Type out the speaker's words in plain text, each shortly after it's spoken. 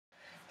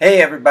Hey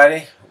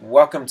everybody,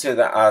 welcome to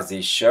the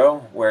Ozzy Show,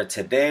 where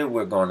today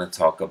we're going to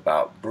talk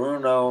about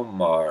Bruno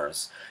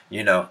Mars.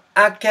 You know,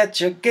 I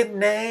catch a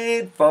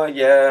grenade for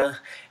ya,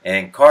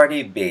 and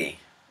Cardi B.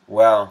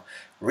 Well,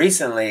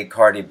 recently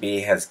Cardi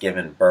B has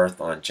given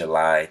birth on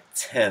July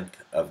 10th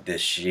of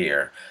this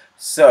year.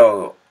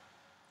 So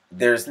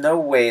there's no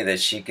way that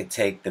she could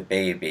take the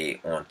baby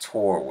on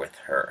tour with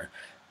her.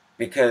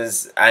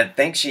 Because I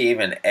think she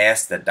even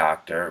asked the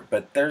doctor,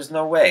 but there's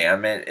no way. I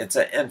mean, it's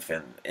an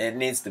infant. It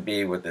needs to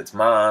be with its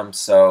mom.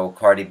 So,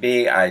 Cardi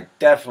B, I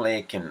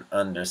definitely can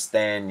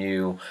understand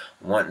you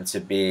wanting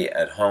to be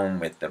at home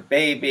with the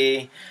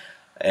baby.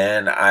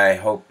 And I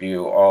hope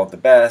you all the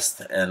best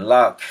and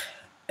luck.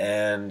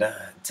 And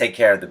take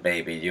care of the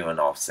baby, you and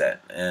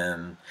Offset.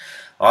 And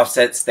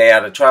Offset, stay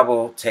out of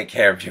trouble. Take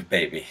care of your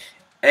baby.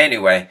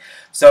 Anyway,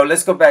 so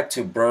let's go back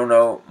to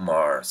Bruno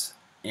Mars.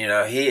 You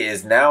know, he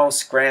is now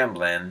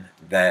scrambling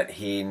that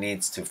he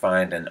needs to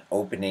find an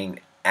opening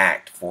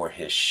act for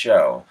his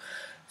show.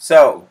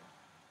 So,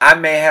 I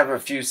may have a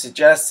few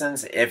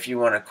suggestions if you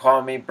want to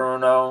call me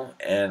Bruno,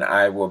 and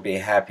I will be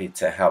happy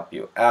to help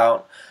you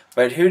out.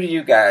 But who do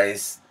you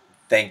guys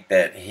think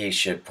that he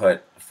should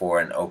put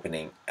for an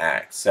opening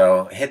act?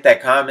 So, hit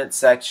that comment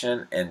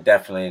section and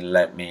definitely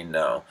let me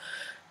know.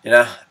 You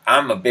know,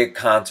 I'm a big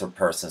concert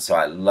person, so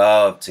I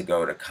love to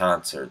go to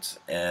concerts.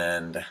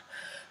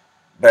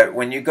 But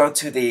when you go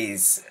to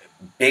these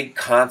big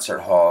concert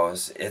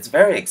halls, it's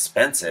very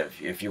expensive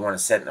if you want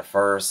to sit in the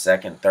first,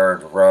 second,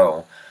 third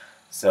row.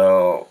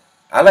 So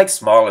I like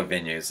smaller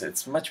venues.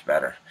 It's much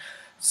better.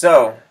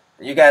 So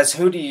you guys,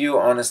 who do you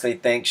honestly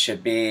think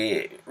should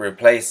be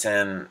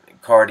replacing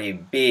Cardi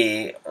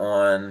B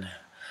on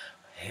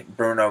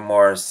Bruno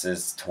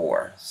Mars's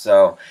tour?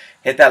 So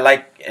hit that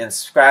like and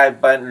subscribe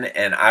button,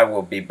 and I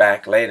will be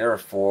back later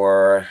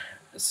for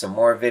some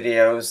more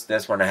videos.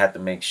 This one I have to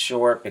make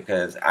short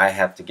because I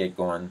have to get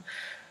going.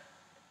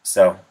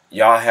 So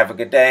y'all have a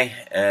good day,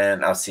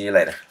 and I'll see you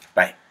later.